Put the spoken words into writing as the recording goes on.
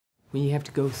When you have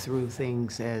to go through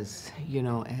things as,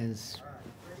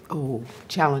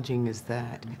 challenging as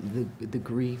that, the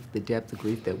grief, the depth of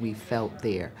grief that we felt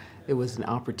there, it was an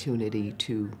opportunity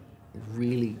to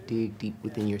really dig deep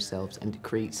within yourselves and to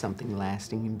create something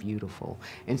lasting and beautiful,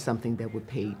 and something that would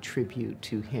pay tribute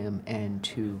to him and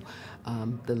to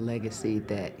the legacy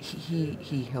that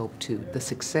he helped to, the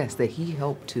success that he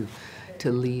helped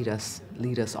to lead us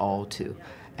all to.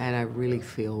 And I really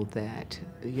feel that,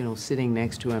 sitting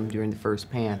next to him during the first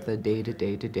Panther, day to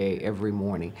day to day, every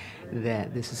morning,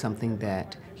 that this is something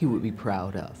that he would be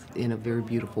proud of. In a very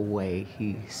beautiful way,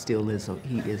 he still is,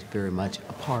 he is very much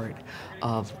a part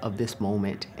of this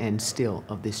moment and still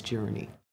of this journey.